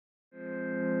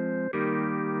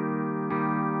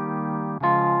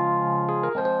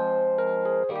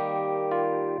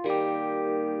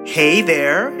Hey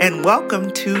there, and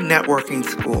welcome to Networking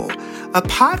School, a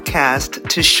podcast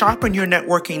to sharpen your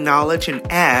networking knowledge and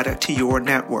add to your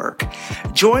network.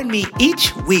 Join me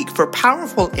each week for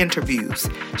powerful interviews,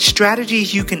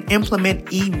 strategies you can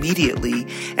implement immediately,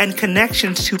 and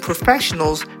connections to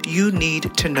professionals you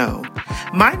need to know.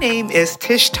 My name is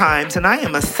Tish Times, and I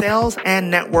am a sales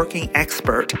and networking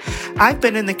expert. I've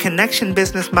been in the connection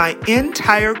business my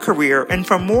entire career, and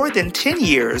for more than 10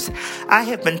 years, I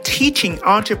have been teaching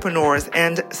entrepreneurs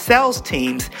and sales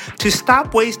teams to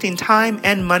stop wasting time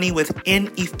and money with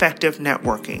ineffective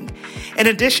networking. In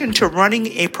addition to running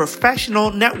a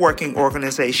professional networking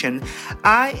organization,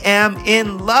 I am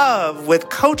in love with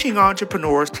coaching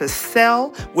entrepreneurs to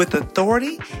sell with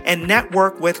authority and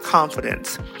network with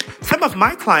confidence. Some of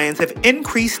my clients have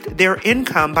increased their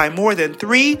income by more than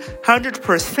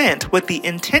 300% with the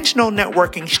intentional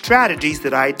networking strategies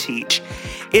that I teach.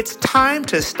 It's time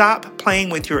to stop playing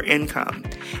with your income.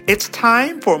 It's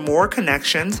time for more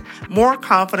connections, more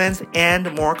confidence,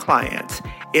 and more clients.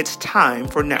 It's time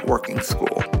for Networking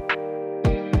School.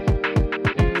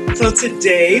 So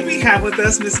today we have with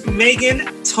us Miss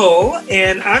Megan Tull,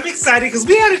 and I'm excited because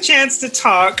we had a chance to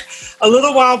talk a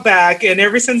little while back, and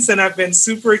ever since then I've been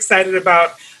super excited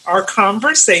about our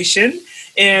conversation.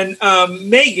 And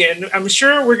Megan, I'm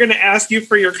sure we're going to ask you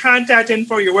for your contact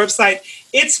info, your website.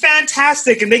 It's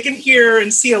fantastic, and they can hear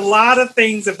and see a lot of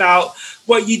things about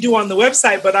what you do on the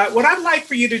website. But what I'd like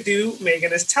for you to do,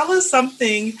 Megan, is tell us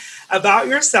something about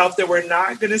yourself that we're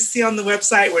not going to see on the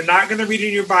website. We're not going to read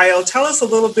in your bio. Tell us a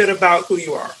little bit about who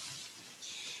you are.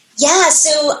 Yeah,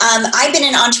 so I've been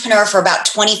an entrepreneur for about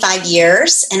 25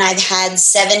 years, and I've had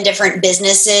 7 different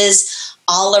businesses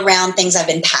all around things I've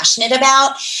been passionate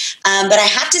about. But I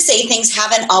have to say things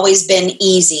haven't always been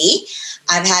easy.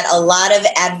 I've had a lot of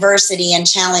adversity and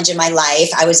challenge in my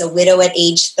life. I was a widow at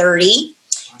age 30,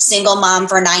 single mom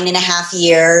for 9.5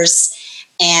 years,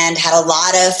 and had a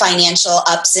lot of financial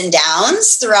ups and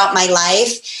downs throughout my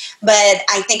life. But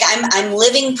I think I'm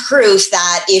living proof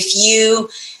that if you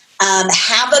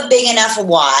have a big enough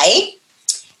why,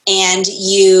 and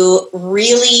you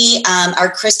really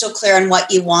are crystal clear on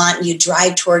what you want, you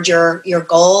drive toward your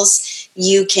goals,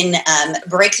 you can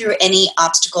break through any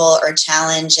obstacle or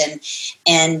challenge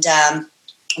and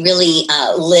really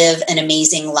live an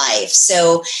amazing life.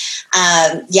 So,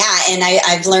 and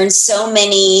I've learned so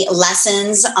many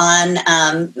lessons on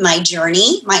my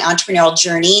journey, my entrepreneurial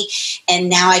journey. And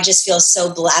now I just feel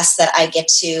so blessed that I get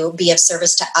to be of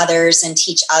service to others and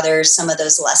teach others some of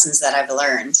those lessons that I've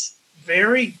learned.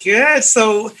 Very good.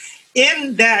 So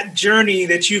in that journey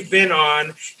that you've been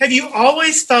on, have you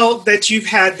always felt that you've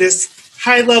had this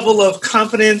high level of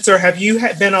confidence, or have you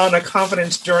been on a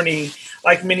confidence journey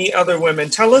like many other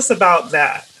women? Tell us about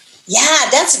that. Yeah,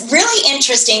 that's really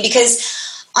interesting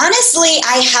because honestly,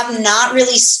 I have not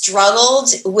really struggled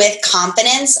with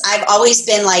confidence. I've always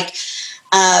been like,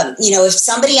 if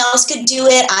somebody else could do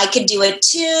it, I could do it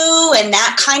too, and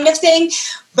that kind of thing.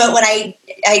 But what I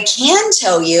can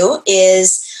tell you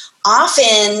is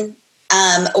often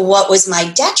what was my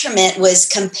detriment was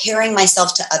comparing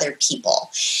myself to other people.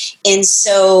 And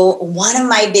so one of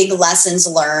my big lessons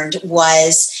learned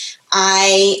was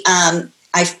I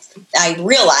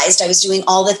realized I was doing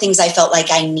all the things I felt like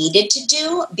I needed to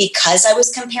do because I was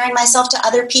comparing myself to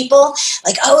other people.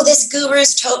 Like, oh, this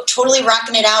guru's totally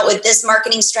rocking it out with this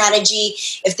marketing strategy.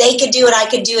 If they could do it, I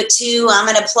could do it too. I'm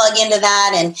going to plug into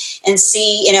that and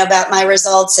see, about my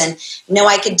results and know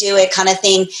I could do it kind of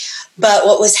thing. But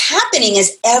what was happening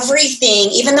is everything,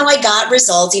 even though I got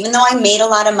results, even though I made a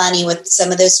lot of money with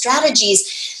some of those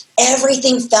strategies,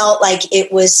 everything felt like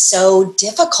it was so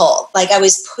difficult. Like I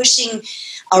was pushing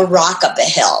a rock up a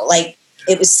hill. Like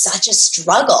it was such a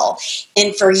struggle.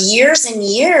 And for years and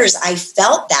years, I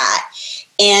felt that.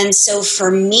 And so for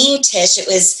me, Tish, it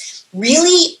was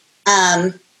really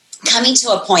coming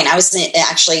to a point. I was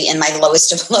actually in my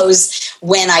lowest of lows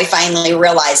when I finally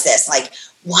realized this. Like,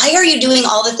 why are you doing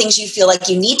all the things you feel like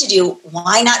you need to do?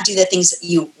 Why not do the things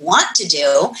you want to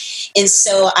do? And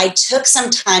so I took some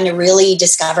time to really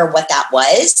discover what that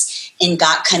was and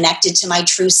got connected to my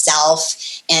true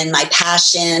self and my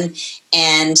passion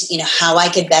and, how I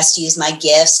could best use my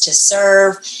gifts to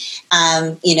serve,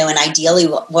 and ideally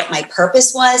what my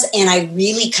purpose was. And I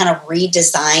really kind of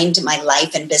redesigned my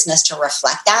life and business to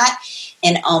reflect that.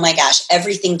 And oh my gosh,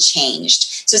 everything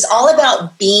changed. So it's all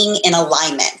about being in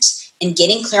alignment and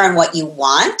getting clear on what you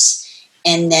want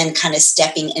and then kind of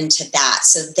stepping into that.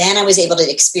 So then I was able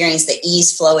to experience the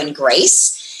ease, flow, and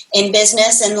grace in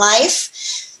business and life.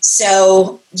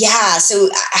 So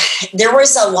there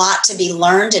was a lot to be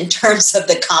learned in terms of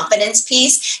the confidence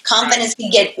piece. Confidence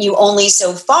can get you only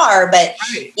so far, but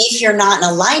if you're not in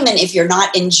alignment, if you're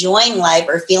not enjoying life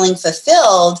or feeling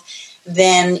fulfilled,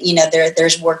 then,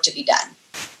 there's work to be done.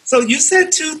 So you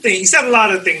said two things. You said a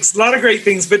lot of things, a lot of great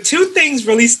things, but two things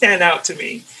really stand out to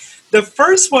me. The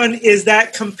first one is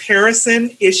that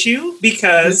comparison issue,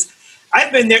 because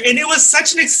I've been there, and it was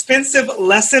such an expensive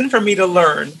lesson for me to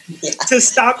learn to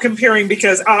stop comparing,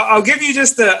 because I'll give you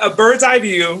just a bird's eye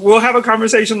view. We'll have a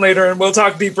conversation later and we'll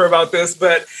talk deeper about this,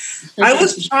 but I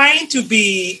was trying to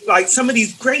be like some of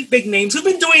these great big names who've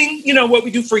been doing, what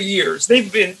we do for years.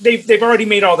 They've already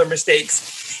made all their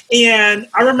mistakes. And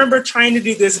I remember trying to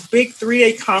do this big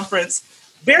 3-day conference,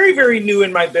 very, very new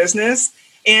in my business.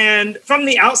 And from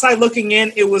the outside looking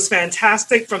in, it was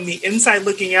fantastic. From the inside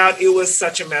looking out, it was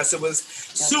such a mess. It was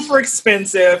super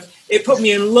expensive. It put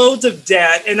me in loads of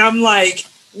debt. And I'm like,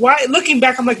 why? Looking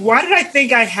back, I'm like, why did I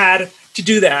think I had to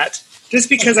do that? Just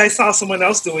because I saw someone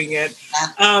else doing it.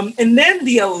 And then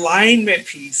the alignment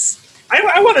piece.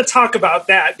 I want to talk about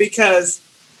that, because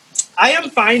I am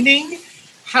finding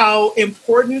how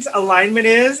important alignment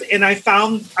is. And I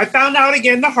found out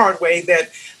again the hard way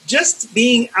that just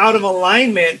being out of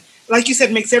alignment, like you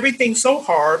said, makes everything so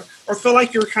hard, or feel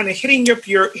like you're kind of hitting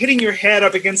your head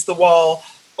up against the wall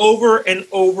over and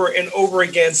over and over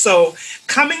again. So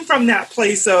coming from that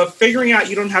place of figuring out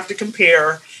you don't have to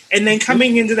compare, and then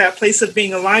coming into that place of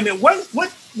being alignment, what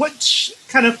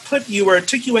kind of put you or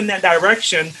took you in that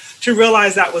direction to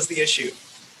realize that was the issue?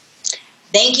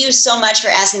 Thank you so much for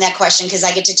asking that question, because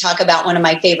I get to talk about one of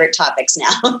my favorite topics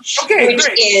now, okay, which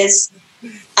is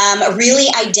really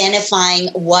identifying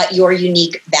what your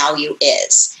unique value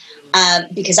is.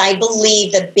 Because I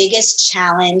believe the biggest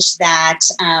challenge that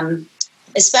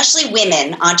especially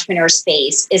women entrepreneurs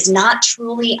face is not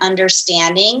truly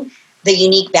understanding the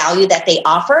unique value that they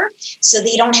offer. So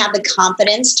they don't have the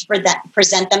confidence to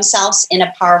present themselves in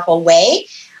a powerful way,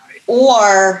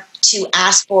 or to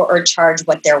ask for or charge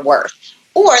what they're worth.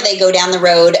 Or they go down the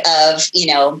road of,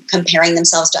 comparing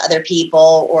themselves to other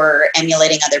people or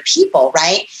emulating other people,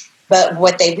 right? But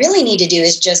what they really need to do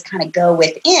is just kind of go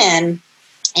within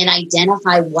and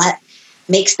identify what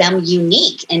makes them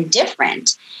unique and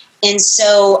different. And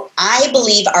so I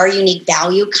believe our unique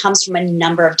value comes from a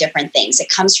number of different things. It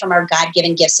comes from our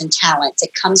God-given gifts and talents.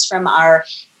 It comes from our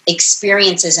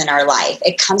experiences in our life.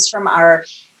 It comes from our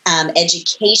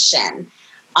education,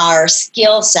 our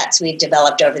skill sets we've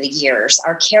developed over the years,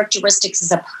 our characteristics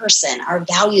as a person, our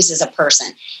values as a person.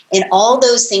 And all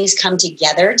those things come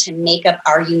together to make up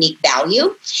our unique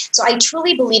value. So I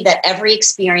truly believe that every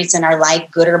experience in our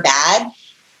life, good or bad,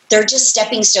 they're just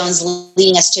stepping stones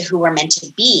leading us to who we're meant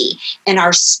to be. And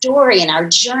our story and our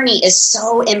journey is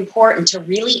so important to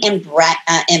really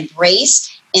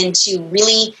embrace and to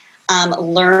really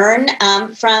learn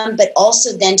from, but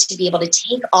also then to be able to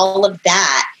take all of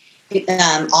that,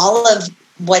 all of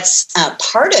what's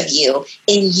part of you,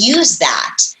 and use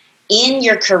that in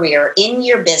your career, in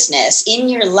your business, in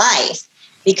your life,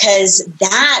 because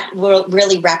that will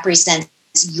really represent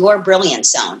your brilliant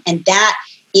zone. And that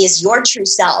is your true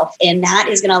self. And that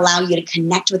is going to allow you to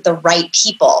connect with the right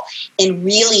people and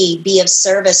really be of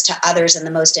service to others in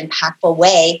the most impactful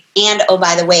way. And, oh,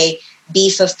 by the way, be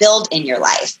fulfilled in your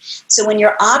life. So when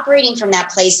you're operating from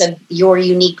that place of your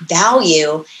unique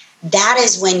value, that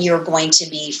is when you're going to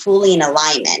be fully in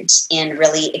alignment and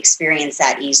really experience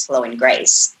that ease, flow, and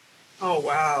grace. Oh,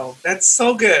 wow. That's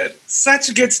so good.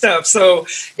 Such good stuff. So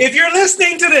if you're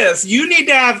listening to this, you need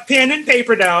to have pen and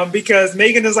paper down, because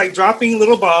Megan is like dropping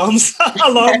little bombs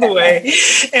along the way.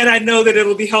 And I know that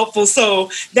it'll be helpful.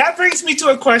 So that brings me to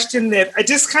a question that I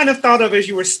just kind of thought of as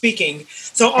you were speaking.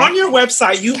 So on your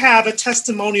website, you have a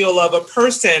testimonial of a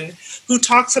person who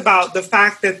talks about the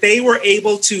fact that they were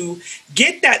able to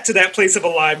get to that place of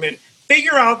alignment,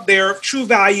 figure out their true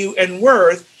value and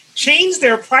worth, change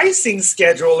their pricing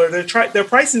schedule or their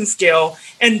pricing scale,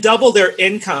 and double their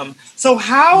income. So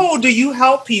how do you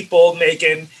help people,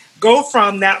 Megan, go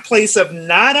from that place of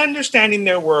not understanding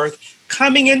their worth,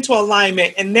 coming into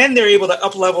alignment, and then they're able to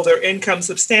up-level their income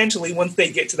substantially once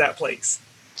they get to that place?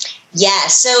 Yeah,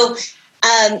 so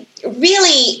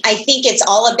really, I think it's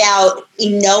all about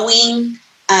knowing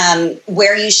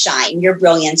where you shine, your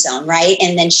brilliant zone, right?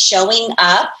 And then showing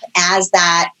up as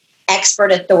that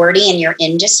expert authority in your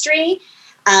industry,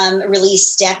 really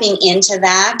stepping into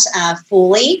that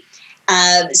fully.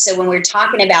 So when we're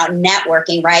talking about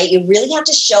networking, right, you really have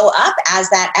to show up as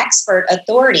that expert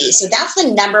authority. So that's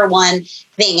the number one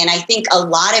thing. And I think a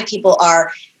lot of people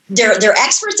are they're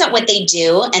experts at what they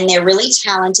do, and they're really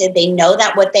talented. They know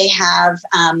that what they have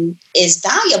is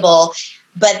valuable,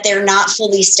 but they're not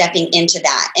fully stepping into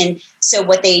that. And so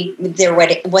what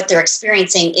they're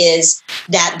experiencing is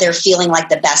that they're feeling like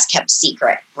the best kept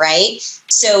secret, right?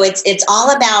 So it's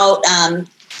all about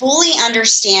fully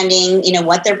understanding,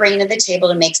 what they're bringing to the table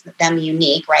to make them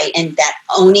unique, right? And that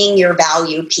owning your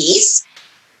value piece,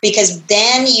 because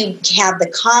then you have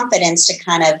the confidence to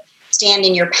kind of stand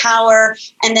in your power,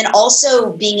 and then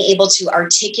also being able to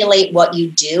articulate what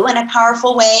you do in a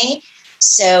powerful way.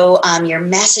 So your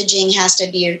messaging has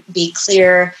to be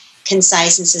clear,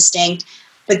 concise, and succinct.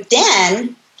 But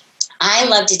then I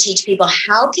love to teach people,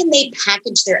 how can they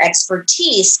package their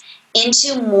expertise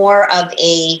into more of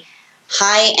a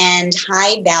high-end,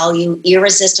 high-value,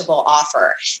 irresistible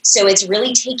offer. So it's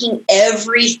really taking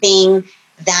everything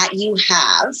that you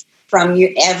have from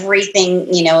everything,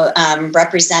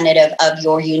 representative of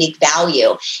your unique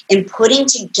value, and putting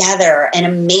together an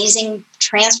amazing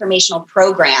transformational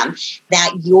program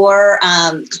that your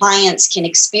clients can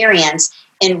experience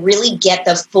and really get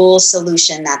the full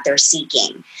solution that they're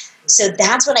seeking. So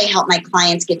that's what I help my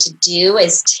clients get to do,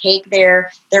 is take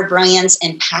their brilliance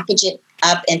and package it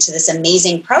up into this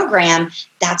amazing program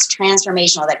that's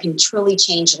transformational, that can truly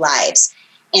change lives.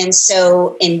 And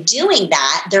so in doing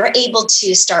that, they're able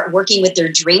to start working with their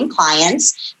dream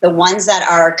clients, the ones that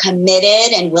are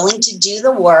committed and willing to do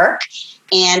the work.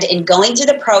 And in going through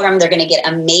the program, they're going to get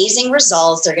amazing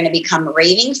results. They're going to become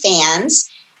raving fans.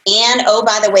 And, oh,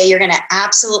 by the way, you're going to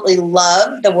absolutely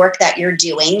love the work that you're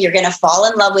doing. You're going to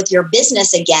fall in love with your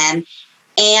business again.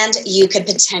 And you could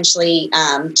potentially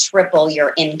triple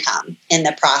your income in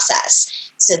the process.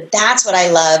 So that's what I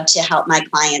love to help my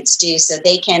clients do, so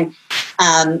they can,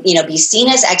 be seen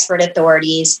as expert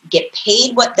authorities, get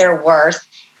paid what they're worth,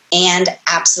 and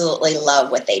absolutely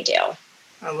love what they do.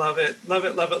 I love it. Love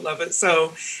it, love it, love it.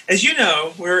 So as you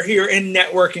know, we're here in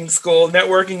networking school.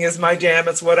 Networking is my jam.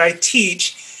 It's what I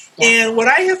teach. Yeah. And what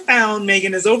I have found,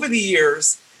 Megan, is over the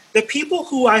years, the people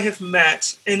who I have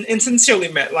met and sincerely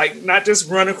met, like not just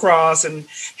run across and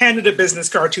handed a business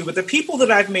card to, but the people that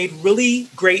I've made really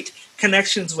great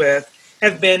connections with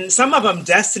have been, some of them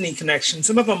destiny connections,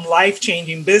 some of them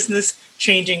life-changing,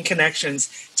 business-changing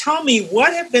connections. Tell me,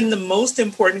 what have been the most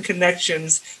important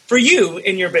connections for you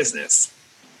in your business?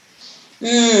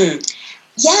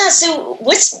 Yeah, so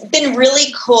what's been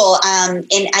really cool, and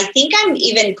I think I'm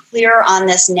even clearer on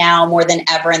this now more than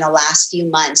ever in the last few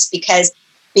months, because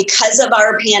of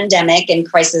our pandemic and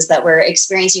crisis that we're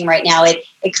experiencing right now, it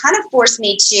kind of forced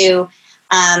me to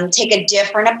take a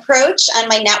different approach on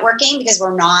my networking, because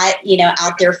we're not,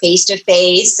 out there face to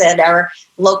face at our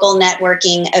local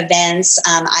networking events.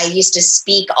 I used to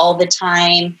speak all the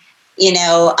time,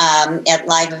 at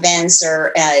live events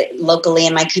or locally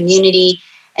in my community.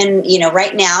 And,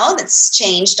 right now that's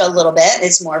changed a little bit.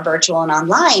 It's more virtual and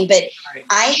online, but right.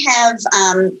 I have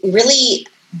really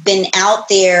been out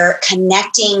there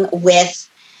connecting with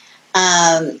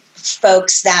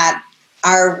folks that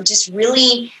are just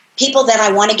really people that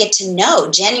I want to get to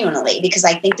know genuinely, because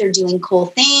I think they're doing cool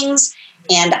things.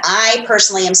 And I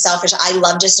personally am selfish. I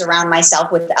love to surround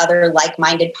myself with other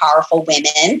like-minded, powerful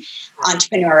women,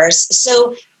 entrepreneurs.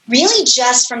 So really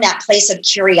just from that place of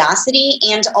curiosity,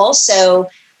 and also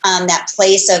that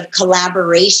place of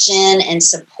collaboration and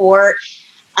support,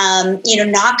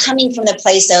 not coming from the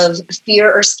place of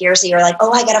fear or scarcity, or like,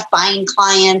 oh, I got to find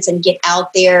clients and get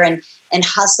out there and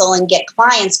hustle and get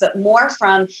clients, but more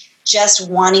from just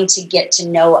wanting to get to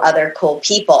know other cool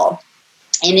people.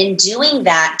 And in doing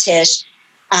that, Tish,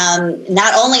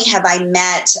 not only have I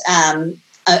met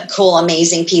cool,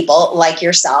 amazing people like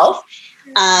yourself,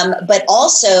 but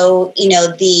also,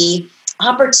 the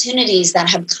opportunities that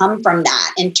have come from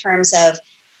that in terms of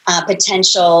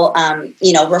potential,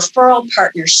 referral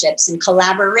partnerships and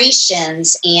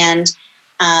collaborations and,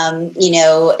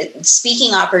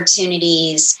 speaking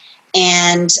opportunities,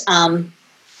 and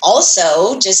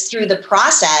also just through the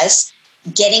process,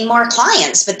 getting more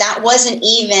clients. But that wasn't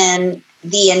even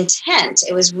the intent.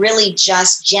 It was really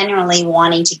just genuinely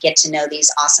wanting to get to know these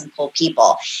awesome, cool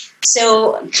people.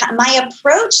 So my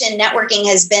approach in networking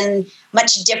has been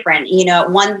much different. At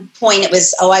one point it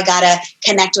was, I got to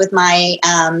connect with my,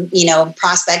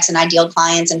 prospects and ideal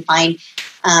clients and find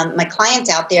my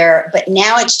clients out there. But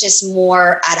now it's just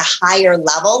more at a higher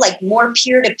level, like more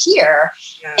peer-to-peer.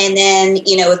 Yeah. And then,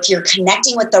 if you're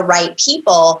connecting with the right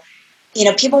people,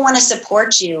 people want to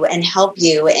support you and help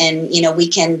you. And, we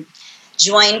can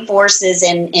join forces.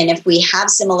 And if we have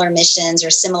similar missions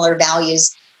or similar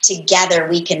values, together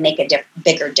we can make a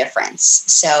bigger difference.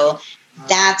 So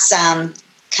that's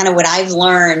kind of what I've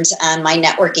learned on my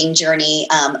networking journey,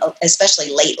 especially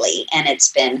lately. And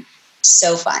it's been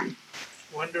so fun.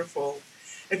 Wonderful.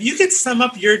 If you could sum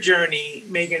up your journey,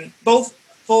 Megan, both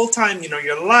full-time,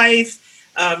 your life,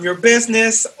 your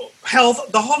business,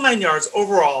 health, the whole 9 yards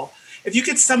overall, if you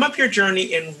could sum up your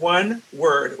journey in one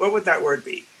word, what would that word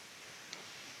be?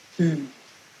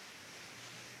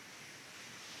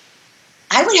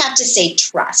 I would have to say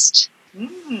trust.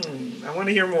 I want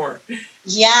to hear more.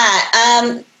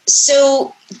 Yeah.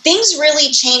 So things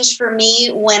really changed for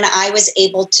me when I was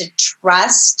able to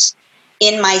trust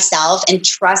in myself and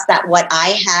trust that what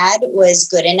I had was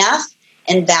good enough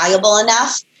and valuable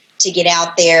enough to get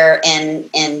out there and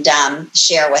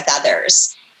share with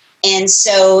others. And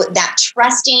so that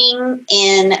trusting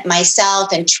in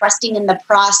myself and trusting in the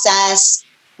process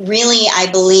really,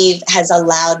 I believe, has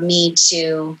allowed me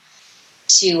to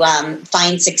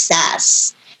find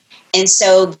success. And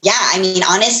so, yeah, I mean,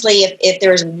 honestly, if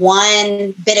there's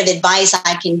one bit of advice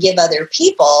I can give other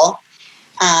people,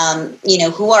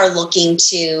 who are looking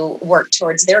to work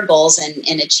towards their goals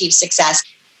and achieve success,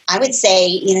 I would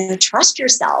say, trust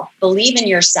yourself, believe in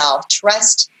yourself,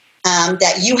 trust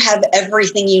that you have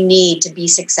everything you need to be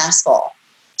successful.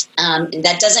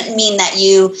 That doesn't mean that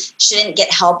you shouldn't get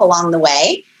help along the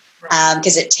way,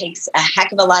 because it takes a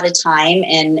heck of a lot of time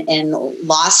and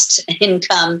lost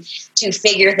income to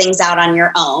figure things out on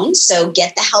your own. So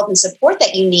get the help and support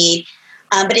that you need.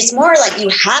 But it's more like you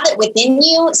have it within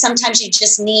you. Sometimes you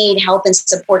just need help and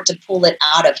support to pull it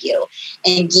out of you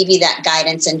and give you that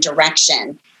guidance and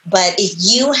direction. But if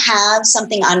you have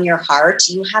something on your heart,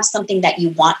 you have something that you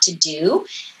want to do,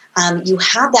 you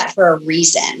have that for a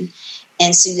reason.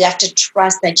 And so you have to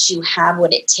trust that you have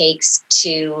what it takes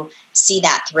to see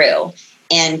that through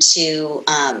and to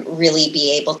really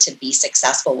be able to be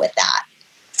successful with that.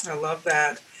 I love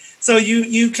that. So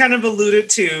you kind of alluded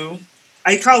to,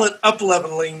 I call it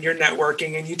up-leveling your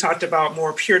networking, and you talked about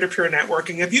more peer-to-peer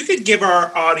networking. If you could give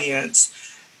our audience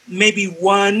maybe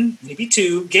one, maybe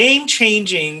two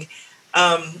game-changing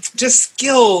just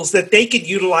skills that they could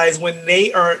utilize when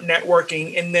they are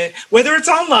networking, and whether it's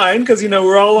online, because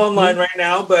we're all online right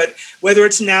now, but whether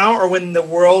it's now or when the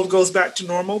world goes back to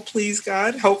normal, please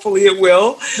God, hopefully it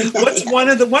will.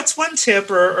 What's one tip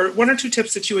or one or two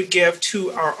tips that you would give to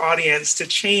our audience to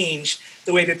change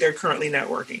the way that they're currently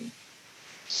networking?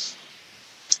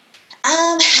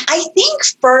 I think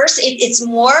first it's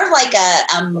more like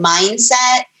a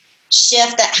mindset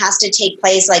shift that has to take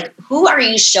place. Like, who are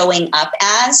you showing up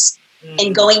as?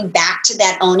 And going back to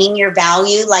that owning your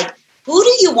value, like, who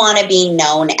do you want to be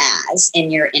known as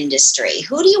in your industry?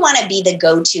 Who do you want to be the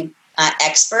go-to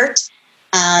expert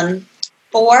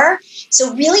for?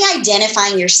 So really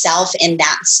identifying yourself in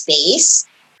that space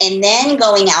and then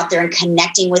going out there and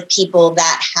connecting with people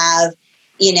that have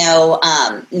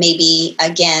maybe,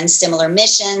 again, similar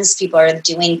missions, people are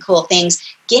doing cool things,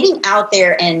 getting out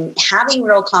there and having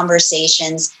real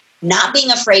conversations, not being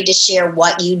afraid to share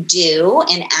what you do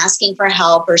and asking for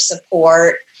help or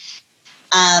support,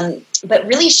 but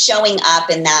really showing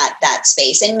up in that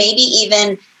space and maybe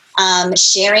even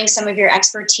sharing some of your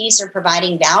expertise or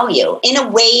providing value in a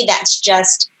way that's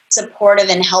just supportive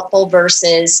and helpful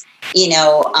versus,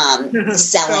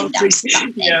 selling them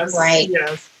something, yes, right?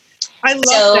 Yes. I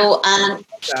love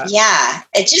that.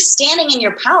 It's just standing in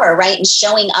your power, right? And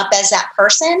showing up as that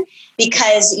person,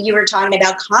 because you were talking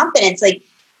about confidence. Like,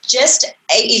 just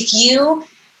if you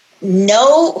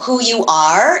know who you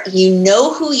are, you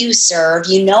know who you serve,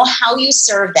 you know how you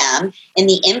serve them and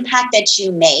the impact that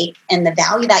you make and the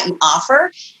value that you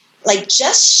offer, like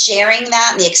just sharing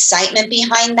that and the excitement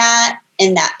behind that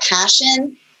and that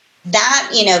passion,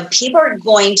 that, people are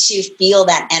going to feel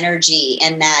that energy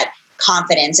and that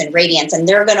confidence and radiance, and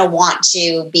they're going to want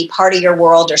to be part of your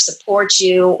world or support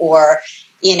you or,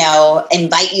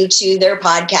 invite you to their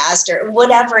podcast or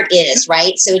whatever it is,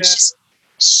 right? So just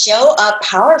show up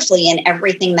powerfully in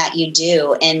everything that you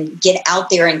do and get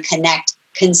out there and connect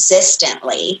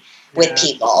consistently with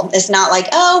people. It's not like,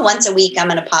 once a week I'm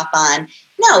going to pop on.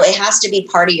 No, it has to be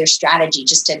part of your strategy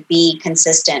just to be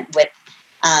consistent with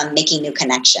making new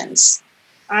connections.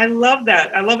 I love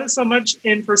that. I love it so much,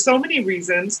 and for so many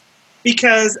reasons.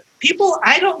 Because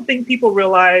I don't think people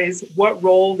realize what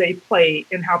role they play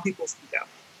in how people see them.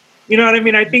 You know what I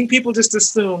mean? I think people just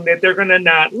assume that they're going to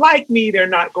not like me. They're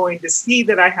not going to see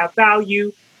that I have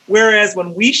value. Whereas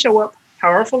when we show up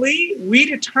powerfully, we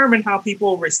determine how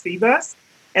people receive us.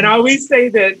 And I always say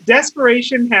that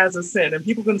desperation has a scent and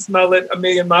people can smell it a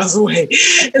million miles away.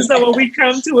 And so when we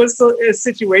come to a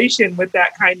situation with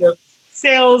that kind of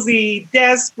salesy,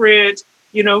 desperate,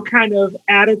 kind of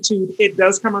attitude, it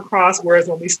does come across. Whereas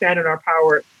when we stand in our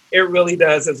power, It really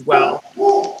does as well.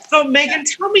 So Megan,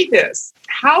 tell me this.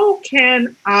 How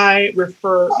can I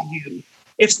refer you?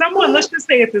 If someone, let's just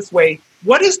say it this way,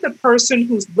 what is the person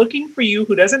who's looking for you,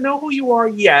 who doesn't know who you are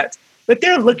yet, but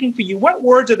they're looking for you? What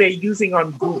words are they using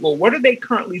on Google? What are they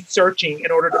currently searching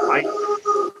in order to find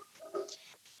you?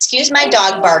 Excuse my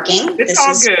dog barking. It's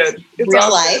all good. It's real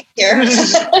all life here.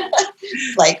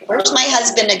 Like, where's my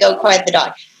husband to go quiet the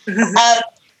dog?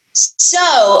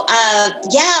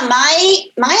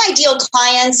 My ideal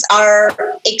clients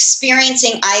are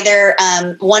experiencing either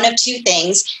one of two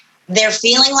things. They're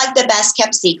feeling like the best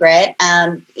kept secret.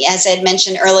 As I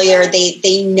mentioned earlier,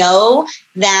 they know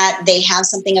that they have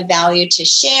something of value to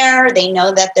share. They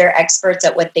know that they're experts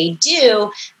at what they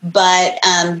do, but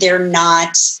they're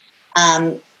not.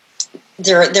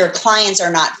 Their clients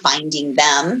are not finding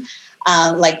them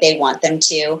like they want them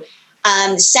to.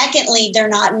 Secondly, they're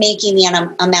not making the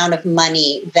amount of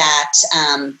money that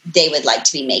they would like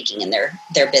to be making in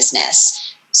their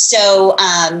business. So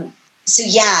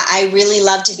I really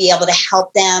love to be able to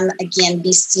help them, again,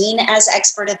 be seen as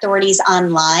expert authorities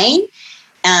online,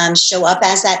 show up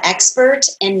as that expert,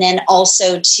 and then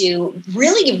also to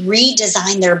really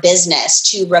redesign their business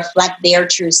to reflect their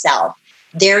true self,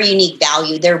 their unique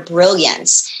value, their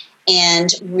brilliance,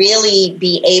 and really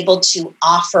be able to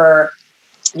offer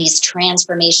these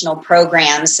transformational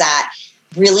programs that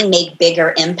really make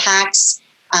bigger impacts,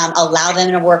 allow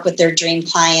them to work with their dream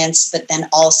clients, but then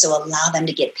also allow them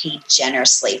to get paid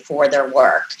generously for their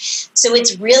work. So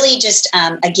it's really just,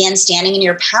 again, standing in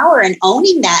your power and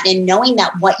owning that and knowing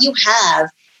that what you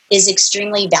have is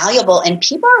extremely valuable, and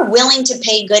people are willing to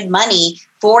pay good money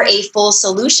for a full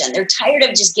solution. They're tired of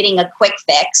just getting a quick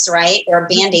fix, right? Or a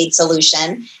Band-Aid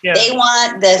solution. Yeah. They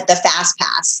want the fast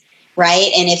pass,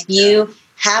 right? And if you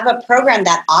have a program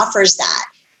that offers that,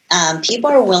 people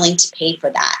are willing to pay for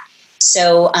that.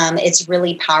 So it's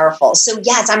really powerful. So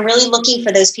yes, I'm really looking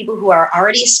for those people who are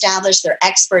already established, they're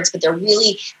experts, but they're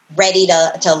really ready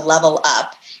to level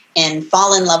up and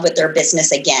fall in love with their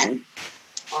business again.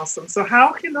 Awesome. So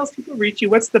how can those people reach you?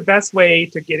 What's the best way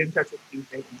to get in touch with you,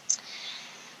 Megan?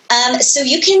 So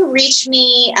you can reach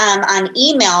me on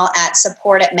email at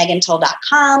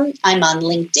support@megantoll.com. I'm on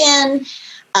LinkedIn.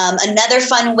 Another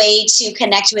fun way to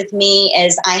connect with me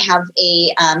is I have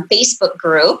a Facebook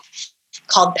group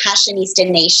called Passionista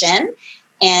Nation,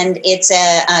 and it's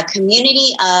a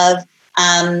community of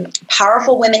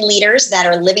powerful women leaders that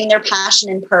are living their passion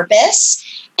and purpose.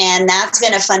 And that's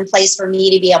been a fun place for me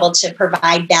to be able to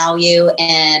provide value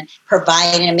and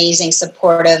provide an amazing,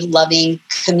 supportive, loving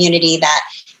community that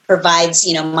provides,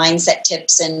 mindset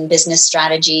tips and business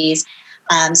strategies.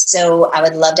 So I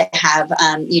would love to have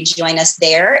you join us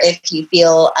there if you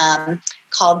feel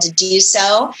called to do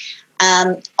so.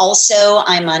 Also,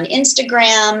 I'm on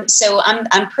Instagram, so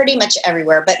I'm pretty much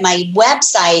everywhere. But my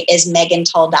website is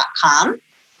megantoll.com.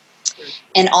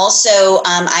 And also,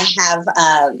 I have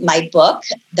my book,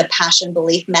 The Passion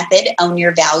Belief Method, Own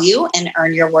Your Value and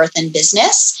Earn Your Worth in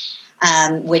Business,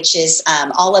 which is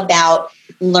all about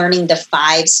learning the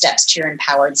 5 steps to your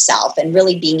empowered self and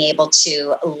really being able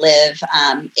to live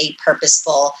a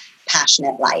purposeful,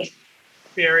 passionate life.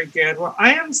 Very good. Well,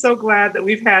 I am so glad that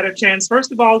we've had a chance,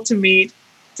 first of all, to meet,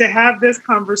 to have this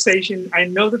conversation. I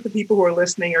know that the people who are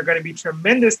listening are going to be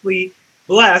tremendously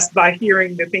blessed by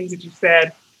hearing the things that you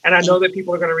said. And I know that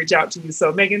people are going to reach out to you.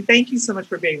 So, Megan, thank you so much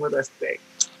for being with us today.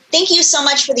 Thank you so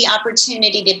much for the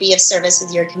opportunity to be of service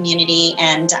with your community.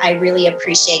 And I really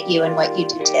appreciate you and what you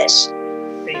do, Tish.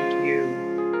 Thank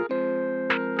you.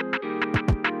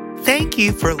 Thank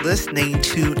you for listening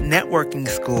to Networking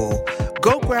School.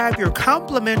 Go grab your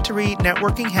complimentary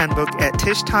networking handbook at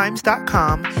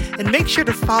tishtimes.com and make sure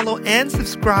to follow and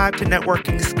subscribe to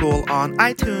Networking School on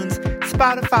iTunes,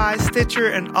 Spotify, Stitcher,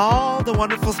 and all the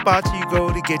wonderful spots you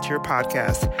go to get your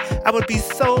podcasts. I would be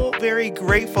so very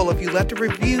grateful if you left a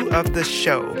review of the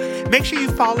show. Make sure you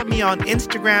follow me on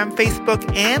Instagram, Facebook,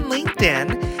 and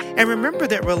LinkedIn. And remember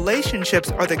that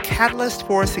relationships are the catalyst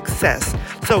for success.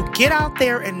 So get out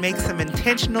there and make some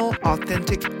intentional,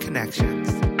 authentic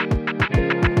connections.